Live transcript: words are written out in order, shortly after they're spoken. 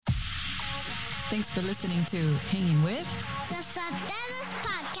Thanks for listening to Hanging With The Sotelos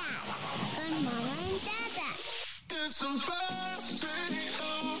Podcast con Mama and Dada. It's supposed to be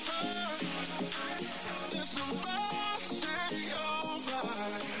over. It's supposed to be over.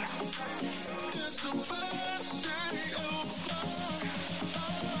 It's supposed to be over.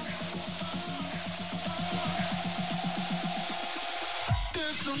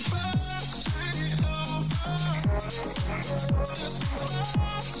 It's supposed to be over. It's supposed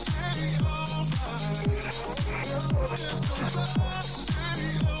to be over. It's supposed to be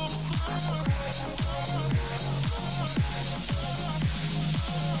over.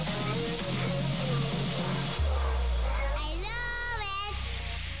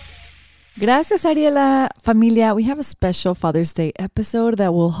 Gracias, Ariela. Familia, we have a special Father's Day episode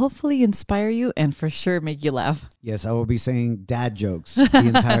that will hopefully inspire you and for sure make you laugh. Yes, I will be saying dad jokes the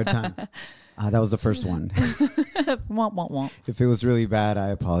entire time. That was the first one. Womp, womp, womp. If it was really bad, I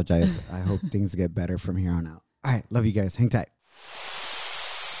apologize. I hope things get better from here on out. All right, love you guys. Hang tight.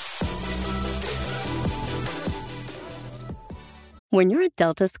 When you're a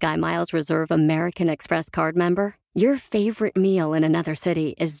Delta SkyMiles Reserve American Express card member, your favorite meal in another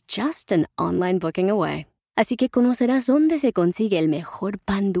city is just an online booking away. Así que conocerás dónde se consigue el mejor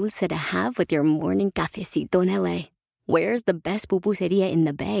pan dulce to have with your morning cafecito en LA. Where's the best pupusería in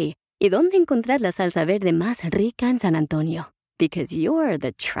the Bay? Y dónde encontrar la salsa verde más rica en San Antonio. Because you're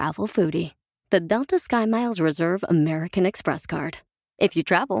the travel foodie. The Delta SkyMiles Reserve American Express card. If you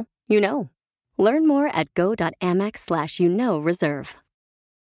travel, you know. Learn more at go.amex/reserve.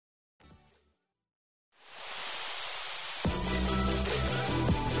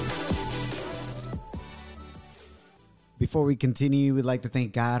 Before we continue, we'd like to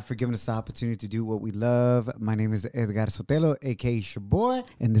thank God for giving us the opportunity to do what we love. My name is Edgar Sotelo, a.k.a. Shaboy,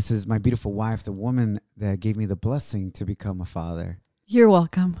 and this is my beautiful wife, the woman that gave me the blessing to become a father, You're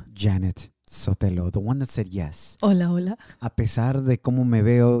welcome. Janet Sotelo, the one that said yes. Hola, hola. A pesar de cómo me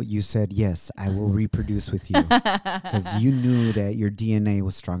veo, you said, yes, I will reproduce with you. Because you knew that your DNA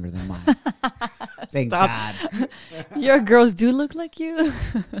was stronger than mine. Thank God. Your girls do look like you.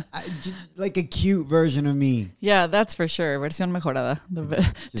 Like a cute version of me. Yeah, that's for sure. Versión mejorada. The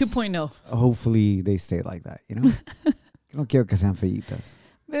 2.0. Hopefully they stay like that, you know? No quiero que sean feitas.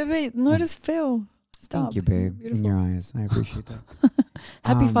 Bebe, no eres feo. Stop. Thank you, babe. Beautiful. In your eyes. I appreciate that.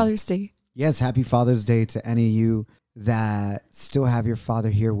 Happy Father's Day. Yes, happy Father's Day to any of you that still have your father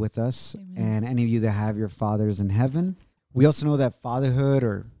here with us. Amen. And any of you that have your fathers in heaven. We also know that fatherhood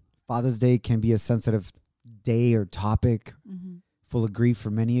or Father's Day can be a sensitive day or topic, full of grief for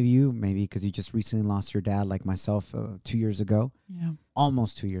many of you, maybe because you just recently lost your dad like myself 2 years ago, Yeah.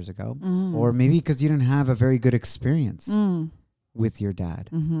 almost 2 years ago, or maybe because you didn't have a very good experience with your dad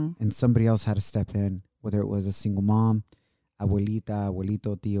and somebody else had to step in, whether it was a single mom, abuelita,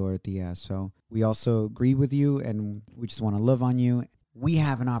 abuelito, tío, or tía. So we also agree with you and we just want to love on you. We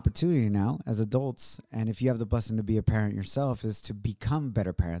have an opportunity now as adults, and if you have the blessing to be a parent yourself, is to become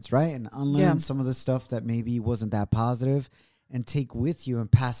better parents, right? And unlearn some of the stuff that maybe wasn't that positive and take with you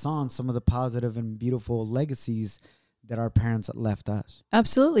and pass on some of the positive and beautiful legacies that our parents left us.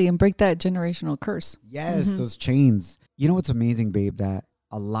 Absolutely. And break that generational curse. Yes, those chains. You know what's amazing, babe? That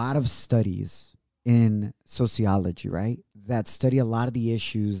a lot of studies in sociology, right, that study a lot of the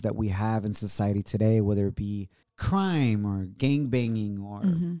issues that we have in society today, whether it be crime or gangbanging or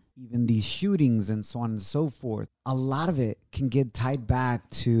even these shootings and so on and so forth. A lot of it can get tied back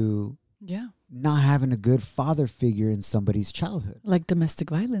to not having a good father figure in somebody's childhood. Like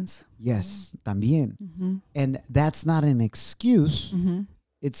domestic violence. Yes, también. And that's not an excuse.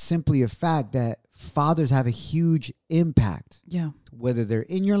 It's simply a fact that fathers have a huge impact. Yeah. Whether they're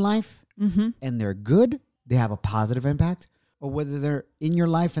in your life and they're good, they have a positive impact. Or whether they're in your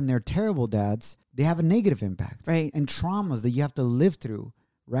life and they're terrible dads, they have a negative impact. Right. And traumas that you have to live through,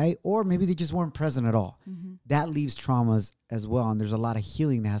 right? Or maybe they just weren't present at all. That leaves traumas as well. And there's a lot of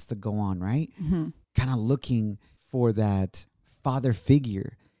healing that has to go on, right? Kind of looking for that father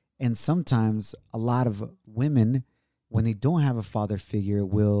figure. And sometimes a lot of women, when they don't have a father figure,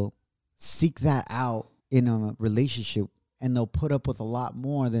 will seek that out in a relationship. And they'll put up with a lot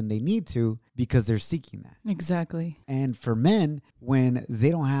more than they need to because they're seeking that. Exactly. And for men, when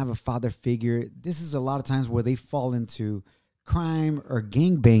they don't have a father figure, this is a lot of times where they fall into crime or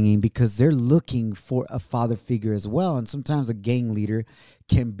gang banging because they're looking for a father figure as well. And sometimes a gang leader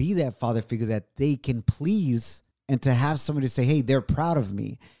can be that father figure that they can please, and to have somebody say, hey, they're proud of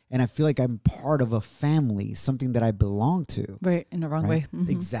me. And I feel like I'm part of a family, something that I belong to. Right. In the wrong way.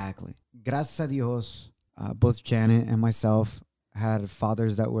 Exactly. Gracias a Dios. Both Janet and myself had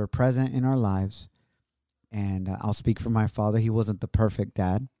fathers that were present in our lives. And I'll speak for my father. He wasn't the perfect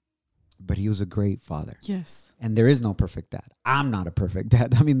dad, but he was a great father. Yes. And there is no perfect dad. I'm not a perfect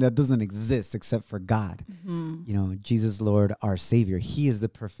dad. I mean, that doesn't exist except for God. You know, Jesus, Lord, our Savior. He is the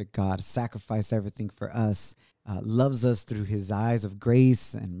perfect God, sacrificed everything for us, loves us through his eyes of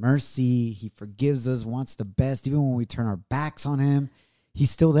grace and mercy. He forgives us, wants the best. Even when we turn our backs on him,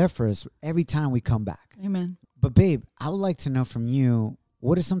 he's still there for us every time we come back. Amen. But babe, I would like to know from you,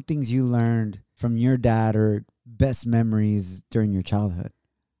 what are some things you learned from your dad or best memories during your childhood?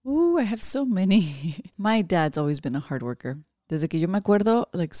 Ooh, I have so many. My dad's always been a hard worker. Desde que yo me acuerdo,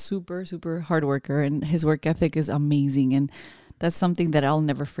 like super, super hard worker, and his work ethic is amazing. And that's something that I'll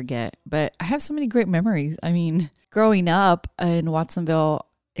never forget. But I have so many great memories. I mean, growing up in Watsonville,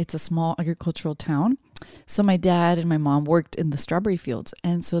 it's a small agricultural town. So my dad and my mom worked in the strawberry fields.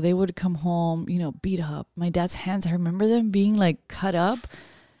 And so they would come home, you know, beat up. My dad's hands, I remember them being like cut up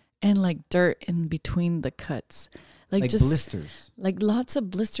and like dirt in between the cuts. Like just blisters. Like lots of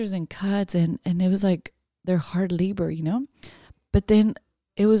blisters and cuts. And it was like their hard labor, you know? But then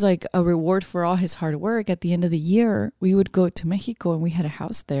it was like a reward for all his hard work. At the end of the year, we would go to Mexico and we had a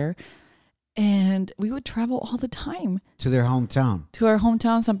house there. And we would travel all the time. To their hometown. To our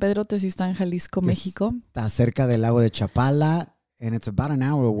hometown, San Pedro Tezistán, Jalisco, Mexico. Está cerca del lago de Chapala, and it's about an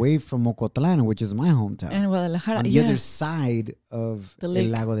hour away from Ocotlán, which is my hometown. And Guadalajara, on the yeah. other side of The El lake.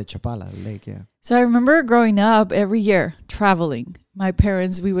 Lago de Chapala, the lake, yeah. So I remember growing up every year traveling. My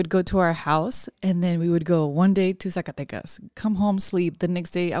parents, we would go to our house and then we would go one day to Zacatecas, come home, sleep. The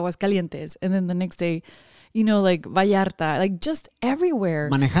next day, Aguascalientes. And then the next day, you know, like Vallarta, like just everywhere.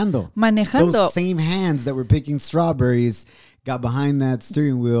 Manejando. Those same hands that were picking strawberries got behind that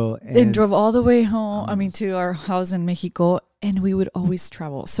steering wheel and drove all the way home, to our house in Mexico. And we would always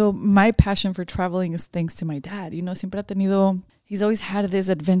travel. So my passion for traveling is thanks to my dad. You know, siempre ha tenido... He's always had this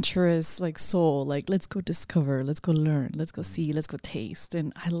adventurous like soul, like let's go discover, let's go learn, let's go see, let's go taste.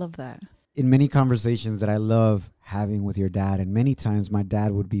 And I love that. In many conversations that I love having with your dad, and many times my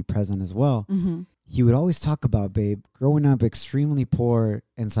dad would be present as well, he would always talk about, babe, growing up extremely poor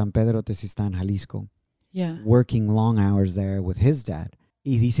in San Pedro Tezistán, Jalisco. Yeah. Working long hours there with his dad.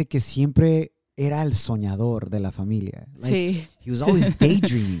 Y dice que siempre era el soñador de la familia. Like, Sí. he was always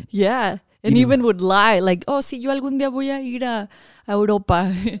daydreaming. Yeah. And You know. even would lie like, oh, sí, yo algún día voy a ir a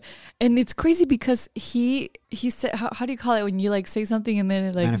Europa. And it's crazy because he said, how do you call it when you like say something and then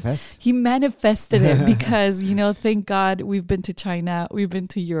it like Manifest? He manifested it because, you know, thank God we've been to China, we've been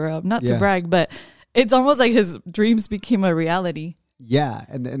to Europe, not to Yeah. brag, but it's almost like his dreams became a reality. Yeah,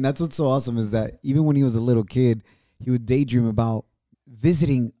 and that's what's so awesome is that even when he was a little kid, he would daydream about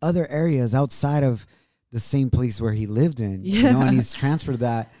visiting other areas outside of the same place where he lived in. You know, and he's transferred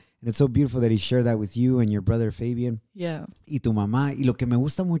that. And it's so beautiful that he shared that with you and your brother Fabian Yeah. y tu mamá. Y lo que me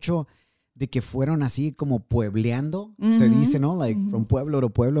gusta mucho de que fueron así como puebleando, se dice, ¿no? Like from pueblo to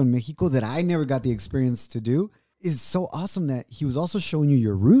pueblo in Mexico, that I never got the experience to do. Is so awesome that he was also showing you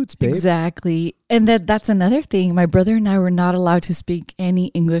your roots, babe. Exactly. And that's another thing. My brother and I were not allowed to speak any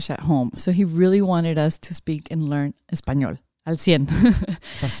English at home. So he really wanted us to speak and learn español. Al 100. O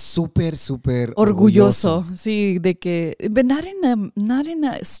sea, súper, súper Orgulloso. Sí, de que, but not in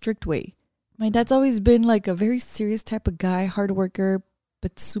a strict way. My dad's always been like a very serious type of guy, hard worker,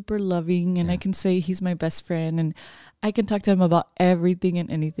 but super loving. And I can say he's my best friend and I can talk to him about everything and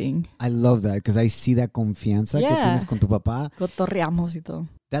anything. I love that because I see that confianza que Yeah. tienes con tu papá. Cotorreamos y todo.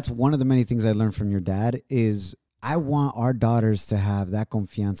 That's one of the many things I learned from your dad is I want our daughters to have that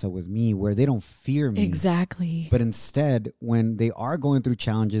confianza with me where they don't fear me. Exactly. But instead, when they are going through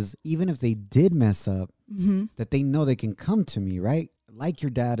challenges, even if they did mess up, that they know they can come to me, right? Like your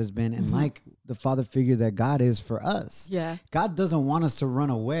dad has been and like the father figure that God is for us. Yeah. God doesn't want us to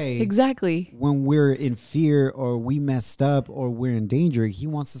run away Exactly. when we're in fear or we messed up or we're in danger. He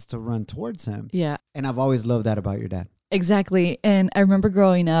wants us to run towards him. Yeah. And I've always loved that about your dad. Exactly. And I remember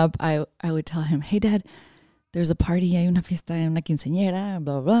growing up, I would tell him, hey, Dad, there's a party, hay una fiesta, una quinceañera,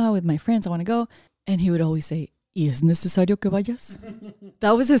 blah, blah, blah, with my friends. I want to go. And he would always say, ¿Y es necesario que vayas?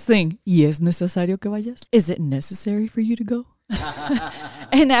 That was his thing. ¿Y es necesario que vayas? Is it necessary for you to go?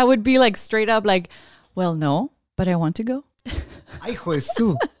 And I would be like straight up like, well, no, but I want to go. Ay,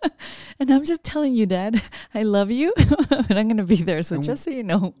 Jesús. And I'm just telling you, Dad, I love you, and I'm going to be there. So just so you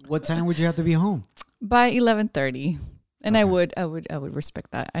know. What time would you have to be home? By 11:30. And I would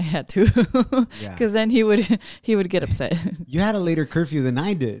respect that. I had to, Yeah. because then he would get upset. You had a later curfew than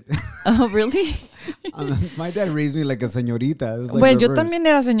I did. Oh, really? My dad raised me like a señorita. It was like Bueno, yo reverse. también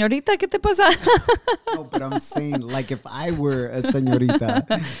era señorita. ¿Qué te pasa? No, but I'm saying, like, if I were a señorita.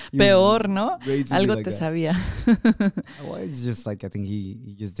 he was Peor, ¿no? raising me Algo like te that. sabía. Well, it's just like, I think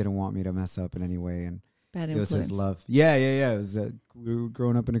he just didn't want me to mess up in any way. And Bad It was influence. his love. Yeah. It was, we were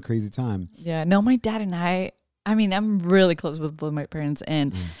growing up in a crazy time. Yeah. No, my dad and I mean, I'm really close with both my parents,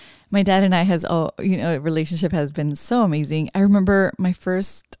 and my dad and I relationship has been so amazing. I remember my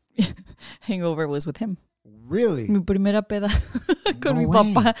first hangover was with him. Really? Mi primera peda con mi way.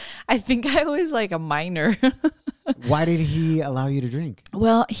 papá. I think I was like a minor. Why did he allow you to drink?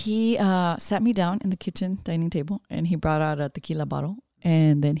 Well, he sat me down in the kitchen dining table, and he brought out a tequila bottle,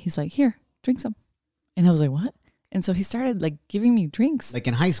 and then he's like, "Here, drink some." And I was like, "What?" And so he started like giving me drinks. Like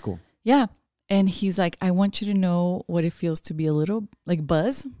in high school? Yeah. And he's like, "I want you to know what it feels to be a little like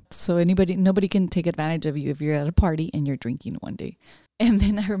buzz. So nobody can take advantage of you if you're at a party and you're drinking one day." And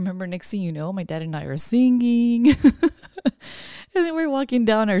then I remember next thing you know, my dad and I are singing. And then we're walking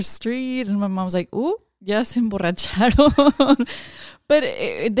down our street, and my mom's like, "Ooh, ya se emborracharon." But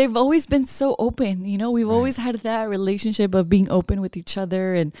they've always been so open. You know, we've always had that relationship of being open with each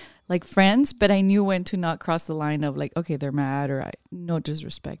other and like friends. But I knew when to not cross the line of like, okay, they're mad, or no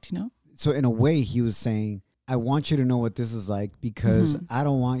disrespect, you know? So in a way, he was saying, I want you to know what this is like, because I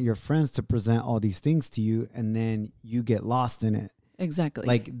don't want your friends to present all these things to you and then you get lost in it. Exactly.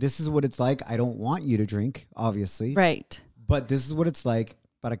 Like, this is what it's like. I don't want you to drink, obviously. Right. But this is what it's like.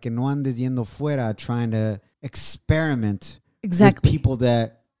 Para que no andes yendo fuera trying to experiment Exactly. with people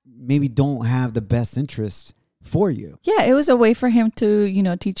that maybe don't have the best interest for you. Yeah, it was a way for him to, you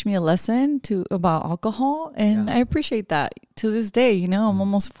know, teach me a lesson about alcohol. And I appreciate that to this day. You know, I'm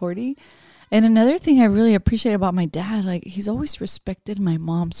almost 40. And another thing I really appreciate about my dad, like he's always respected my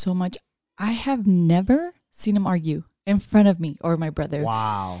mom so much. I have never seen him argue in front of me or my brother.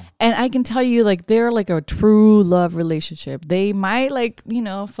 Wow. And I can tell you, like, they're like a true love relationship. They might, like, you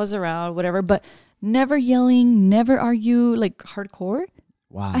know, fuzz around, whatever, but never yelling, never argue, like hardcore.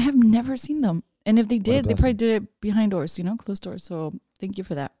 Wow. I have never seen them. And if they did, they probably blessing. did it behind doors, you know, closed doors. So thank you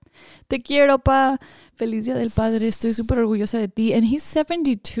for that. Te quiero, pa. Feliz Día del Padre. Estoy súper orgullosa de ti. And he's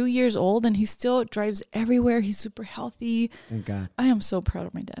 72 years old and he still drives everywhere. He's super healthy. Thank God. I am so proud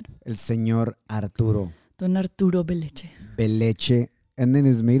of my dad. El señor Arturo Don Arturo Beleche. Beleche. And then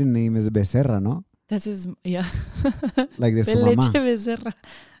his maiden name is Becerra, no? That's his, yeah. Like de su Beleche mamá. Becerra.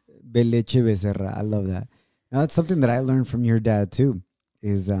 Beleche Becerra. I love that. Now, that's something that I learned from your dad too.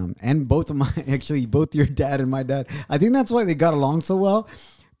 Is and both of my, actually both your dad and my dad. I think that's why they got along so well.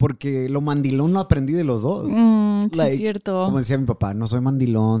 Porque lo mandilón lo aprendí de los dos. Sí, Like, cierto. como decía mi papá, no soy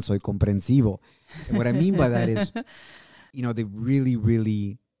mandilón, soy comprensivo. And what I mean by that is, you know, they really,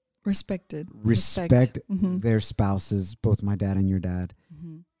 really Respected. respect Mhm. their spouses, both my dad and your dad,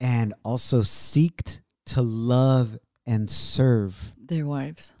 Mhm. and also seeked to love and serve Their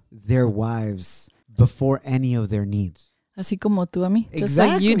wives. their wives before any of their needs. Así como tú a mí. Just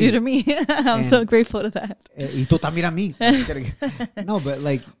like you do Exactly. to me. I'm so grateful to that. Y tú también a mí. No, but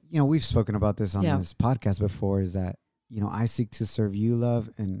like, you know, we've spoken about this on Yeah. this podcast before, is that, you know, I seek to serve you, love,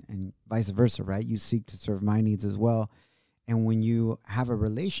 and vice versa, right? You seek to serve my needs as well. And when you have a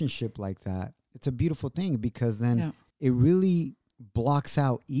relationship like that, it's a beautiful thing, because then Yeah. it really blocks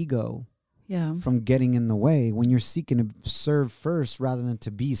out ego Yeah. from getting in the way when you're seeking to serve first rather than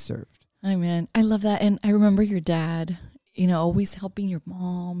to be served. I mean, I love that. And I remember your dad, you know, always helping your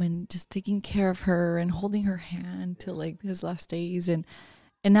mom and just taking care of her and holding her hand till like his last days. And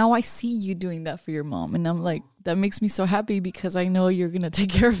now I see you doing that for your mom. And I'm like, that makes me so happy, because I know you're going to take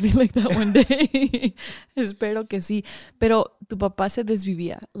care of me like that one day. Espero que sí. Pero tu papá se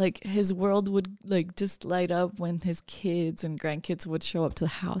desvivía. Like his world would like just light up when his kids and grandkids would show up to the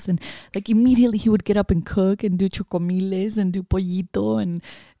house. And like immediately he would get up and cook and do chocomiles and do pollito and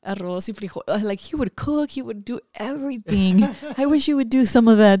arroz y frijol. Like he would cook, he would do everything. I wish you would do some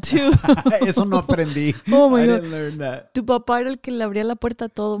of that too. Eso no aprendí. Oh my I God. didn't learn that. Tu papá era el que le abría la puerta a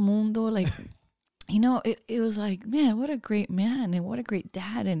todo mundo. Like, you know, it was like, man, what a great man and what a great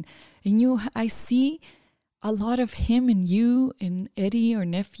dad. And you, I see a lot of him and you and Eddie, or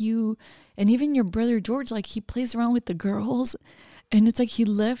nephew, and even your brother George. Like he plays around with the girls, and it's like he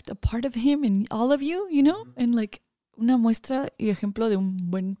left a part of him in all of you, you know, and like una muestra y ejemplo de un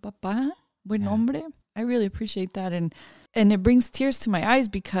buen papá, buen hombre. I really appreciate that. And it brings tears to my eyes,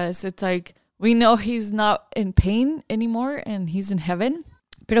 because it's like, we know he's not in pain anymore and he's in heaven.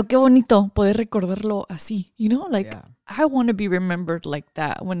 Pero qué bonito poder recordarlo así, you know? Like, Yeah. I want to be remembered like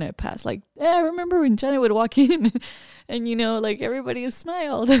that when I pass. Like, I remember when Janet would walk in and, you know, like everybody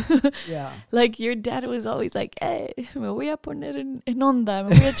smiled. Yeah. Like your dad was always like, hey, me voy a poner en onda.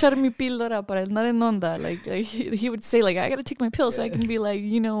 Me voy a echar mi píldora para estar en onda. Like he would say, like, I got to take my pills so I can be like,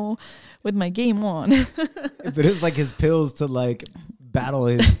 you know, with my game on. But it was like his pills to like battle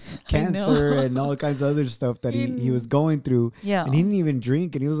his I cancer know. and all kinds of other stuff that he was going through. Yeah. And he didn't even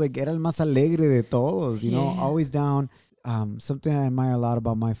drink. And he was like, era el más alegre de todos, you know, Yeah. always down. Something I admire a lot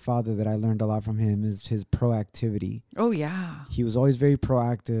about my father that I learned a lot from him is his proactivity. Oh, yeah. He was always very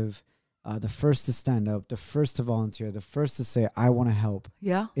proactive, the first to stand up, the first to volunteer, the first to say, I want to help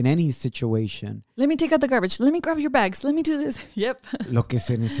Yeah. in any situation. Let me take out the garbage. Let me grab your bags. Let me do this. Yep. Lo que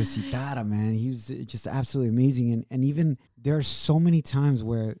se necesitara, man. He was just absolutely amazing. And even there are so many times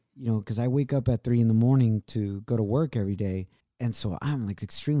where, you know, because I wake up at 3 a.m. to go to work every day. And so I'm like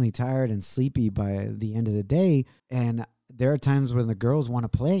extremely tired and sleepy by the end of the day. And there are times when the girls want to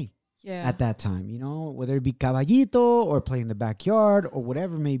play Yeah. at that time, you know, whether it be caballito or play in the backyard or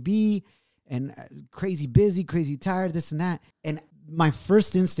whatever it may be. And crazy busy, crazy tired, this and that. And my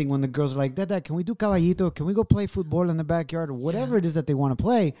first instinct when the girls are like, Dada, can we do caballito? Can we go play football in the backyard or whatever it is that they want to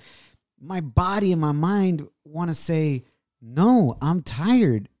play? My body and my mind want to say, no, I'm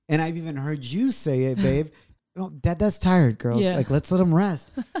tired. And I've even heard you say it, babe. No, Dada's tired, girls. Yeah. Like, let's let him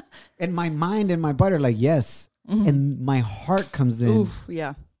rest. And my mind and my body are like, yes. And my heart comes in. Oof,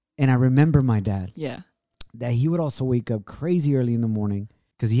 yeah. And I remember my dad, Yeah. that he would also wake up crazy early in the morning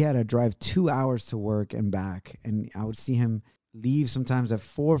because he had to drive 2 hours to work and back. And I would see him leave sometimes at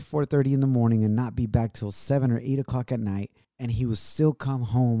 4:30 in the morning and not be back till 7 or 8 o'clock at night. And he would still come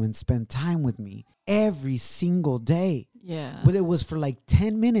home and spend time with me every single day. Yeah. Whether it was for like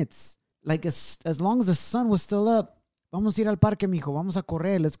 10 minutes, like as long as the sun was still up. Vamos a ir al parque, mijo. Vamos a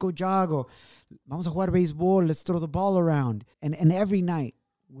correr. Let's go jog. Or vamos a jugar béisbol. Let's throw the ball around. And every night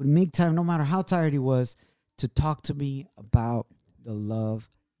would make time, no matter how tired he was, to talk to me about the love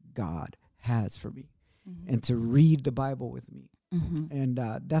God has for me and to read the Bible with me. And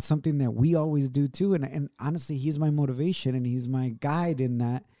that's something that we always do too. And honestly, he's my motivation and he's my guide in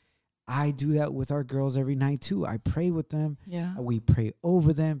that. I do that with our girls every night too. I pray with them. Yeah. We pray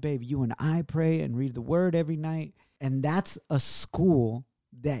over them, babe. You and I pray and read the word every night. And that's a school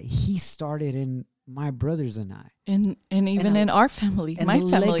that he started in my brothers and I. And even in our family, And my the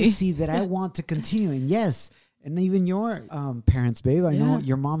family. legacy that I want to continue. And yes, and even your parents, babe. I know Yeah.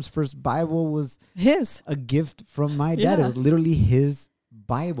 your mom's first Bible was His. a gift from my dad. It Yeah. was literally his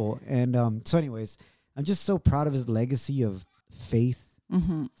Bible. And so anyways, I'm just so proud of his legacy of faith,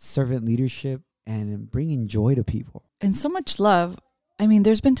 servant leadership, and bringing joy to people. And so much love. I mean,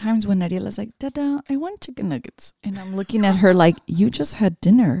 there's been times when Ariela's like, Dada, I want chicken nuggets. And I'm looking at her like, you just had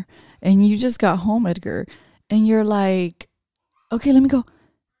dinner and you just got home, Edgar. And you're like, okay, let me go.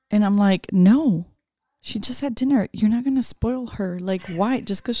 And I'm like, no, she just had dinner. You're not going to spoil her. Like, why?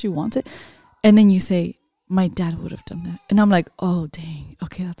 Just because she wants it? And then you say, my dad would have done that. And I'm like, oh, dang.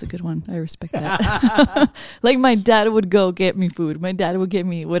 Okay, that's a good one. I respect that. Like, my dad would go get me food. My dad would get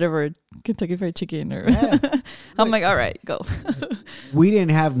me whatever, Kentucky Fried Chicken. Or I'm like, all right, go. We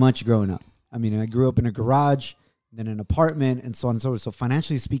didn't have much growing up. I mean, I grew up in a garage, then an apartment, and so on and so forth. So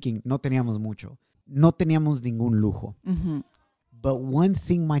financially speaking, no teníamos mucho. No teníamos ningún lujo. But one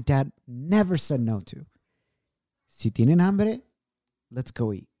thing my dad never said no to. Si tienen hambre, let's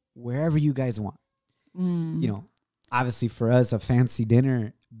go eat. Wherever you guys want. You know, obviously for us, a fancy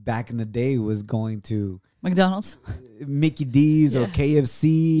dinner back in the day was going to McDonald's. Mickey D's or Yeah.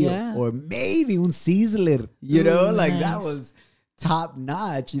 KFC Yeah. or maybe un Sizzler, you know, Ooh, like that nice. was top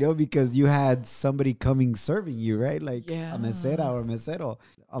notch, you know, because you had somebody coming serving you, right? Like Yeah. a mesera or mesero.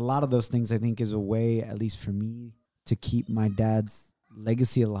 A lot of those things I think is a way, at least for me, to keep my dad's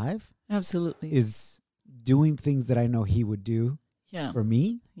legacy alive Absolutely. is doing things that I know he would do Yeah. for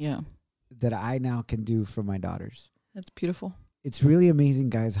me Yeah. that I now can do for my daughters. That's beautiful. It's really amazing,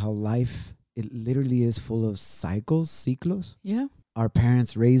 guys, how life, it literally is full of ciclos. Yeah. Our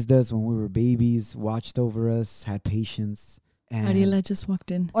parents raised us when we were babies, watched over us, had patience. And Ariela just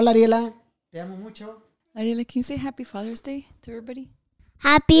walked in. Hola, Ariela. Te amo mucho. Ariela, can you say Happy Father's Day to everybody?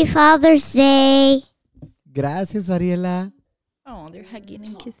 Happy Father's Day. Gracias, Ariela. Oh, they're hugging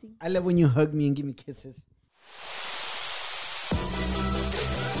and kissing. I love when you hug me and give me kisses.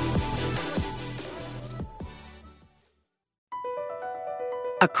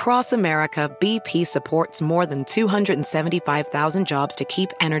 Across America, BP supports more than 275,000 jobs to keep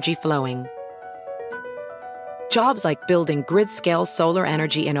energy flowing. Jobs like building grid-scale solar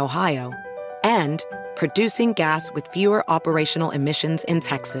energy in Ohio and producing gas with fewer operational emissions in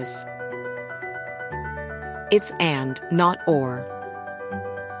Texas. It's and, not or.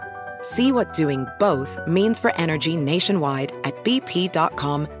 See what doing both means for energy nationwide at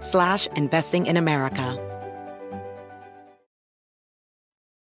bp.com/investing in America.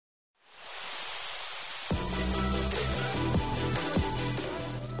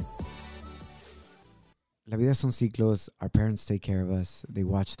 La vida son ciclos. Our parents take care of us. They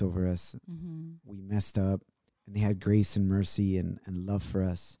watched over us. We messed up, and they had grace and mercy and love for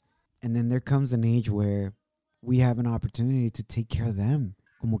us. And then there comes an age where we have an opportunity to take care of them.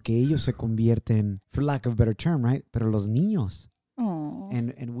 Como que ellos se convierten, for lack of a better term, right? Pero los niños.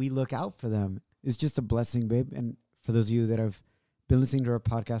 And we look out for them. It's just a blessing, babe. And for those of you that have been listening to our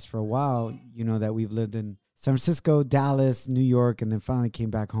podcast for a while, you know that we've lived in San Francisco, Dallas, New York, and then finally came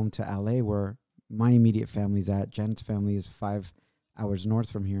back home to LA, where my immediate family's at. Janet's family is 5 hours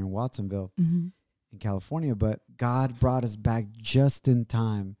north from here in Watsonville, in California. But God brought us back just in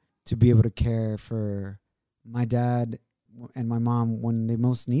time to be able to care for my dad and my mom when they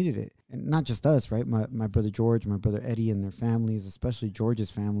most needed it. And not just us, right? My brother George, my brother Eddie, and their families, especially George's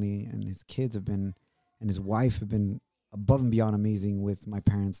family and his kids and his wife have been above and beyond amazing with my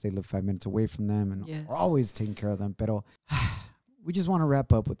parents. They live 5 minutes away from them, and we're always taking care of them. Pero we just want to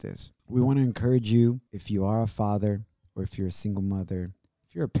wrap up with this. We want to encourage you, if you are a father or if you're a single mother,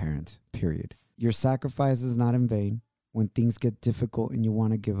 if you're a parent, period. Your sacrifice is not in vain. When things get difficult and you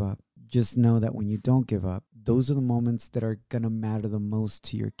want to give up, just know that when you don't give up, those are the moments that are going to matter the most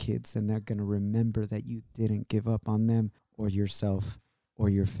to your kids, and they're going to remember that you didn't give up on them or yourself or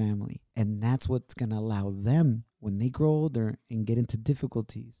your family. And that's what's going to allow them, when they grow older and get into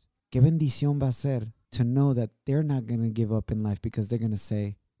difficulties, qué bendición va a ser to know that they're not going to give up in life, because they're going to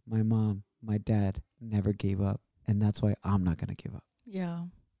say, my mom, my dad never gave up, and that's why I'm not going to give up. Yeah.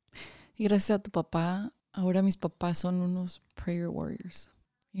 Y gracias a tu papá, ahora mis papás son unos prayer warriors.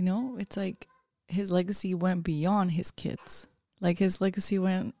 You know, it's like his legacy went beyond his kids. Like his legacy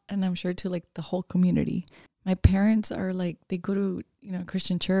went, and I'm sure to like the whole community. My parents are like, they go to,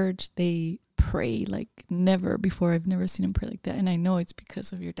 Christian church. They pray like never before. I've never seen them pray like that. And I know it's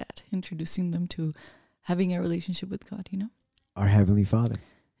because of your dad introducing them to having a relationship with God, Our Heavenly Father.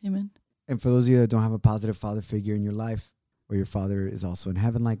 Amen. And for those of you that don't have a positive father figure in your life, or your father is also in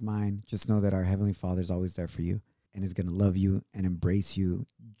heaven like mine, just know that our Heavenly Father is always there for you and is going to love you and embrace you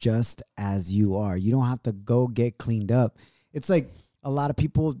just as you are. You don't have to go get cleaned up. It's like a lot of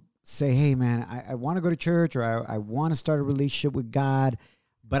people say, hey, man, I want to go to church, or I want to start a relationship with God,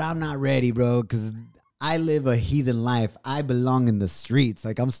 but I'm not ready, bro, because I live a heathen life. I belong in the streets.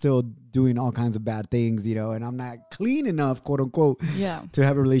 Like, I'm still doing all kinds of bad things, and I'm not clean enough, quote unquote, to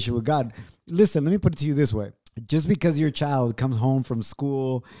have a relationship with God. Listen, let me put it to you this way. Just because your child comes home from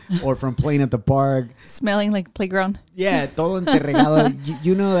school or from playing at the park, smelling like playground. Yeah, todo enterregado.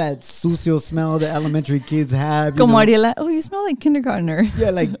 you know that sucio smell that elementary kids have. Como Ariela, oh, you smell like kindergartner. Yeah,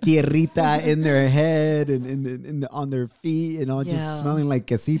 like tierrita in their head and on their feet, just smelling like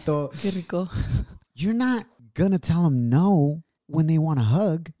quesito. Qué rico. You're not going to tell them no when they want a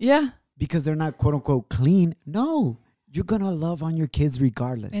hug. Yeah. Because they're not, quote unquote, clean. No. You're going to love on your kids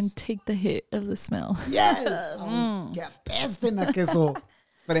regardless. And take the hit of the smell. Yes. Que apesten a queso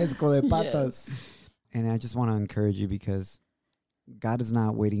fresco de patas. Yes. And I just want to encourage you, because God is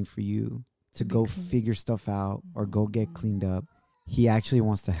not waiting for you to go figure stuff out or go get cleaned up. He actually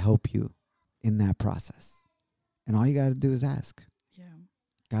wants to help you in that process. And all you got to do is ask. Yeah.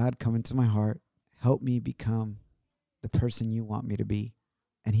 God, come into my heart. Help me become the person you want me to be.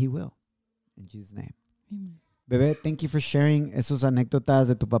 And He will. In Jesus' name. Amen. Bebé, thank you for sharing esos anécdotas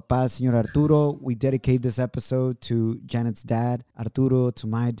de tu papá, señor Arturo. We dedicate this episode to Janet's dad, Arturo, to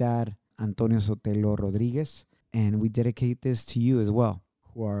my dad, Antonio Sotelo Rodriguez. And we dedicate this to you as well,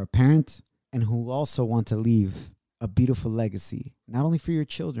 who are a parent and who also want to leave a beautiful legacy, not only for your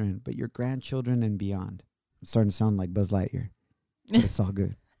children, but your grandchildren and beyond. I'm starting to sound like Buzz Lightyear, but it's all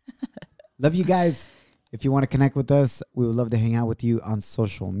good. Love you guys. If you want to connect with us, we would love to hang out with you on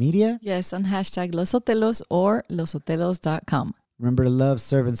social media. Yes, on hashtag Los Sotelos or losotelos.com. Remember to love,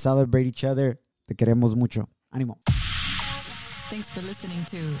 serve, and celebrate each other. Te queremos mucho. Ánimo. Thanks for listening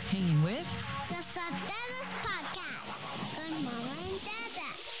to Hanging With Los Sotelos Podcast con Mama and Dada.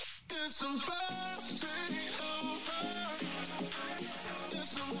 It's supposed to be over. It's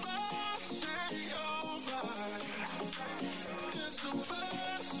supposed to be over. It's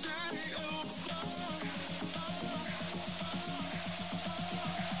supposed to be over.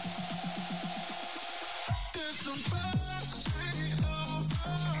 It's supposed to be over.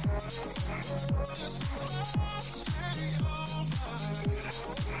 It's supposed to be over.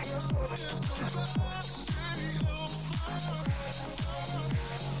 It's supposed to be over.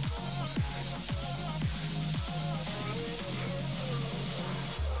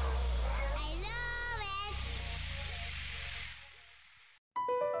 I love it.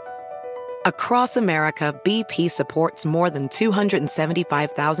 Across America, BP supports more than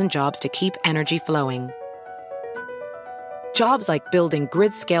 275,000 jobs to keep energy flowing. Jobs like building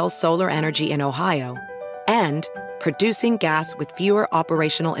grid-scale solar energy in Ohio and producing gas with fewer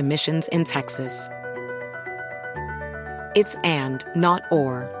operational emissions in Texas. It's and, not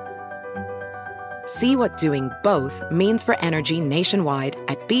or. See what doing both means for energy nationwide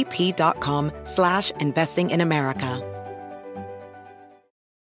at bp.com/investing in America.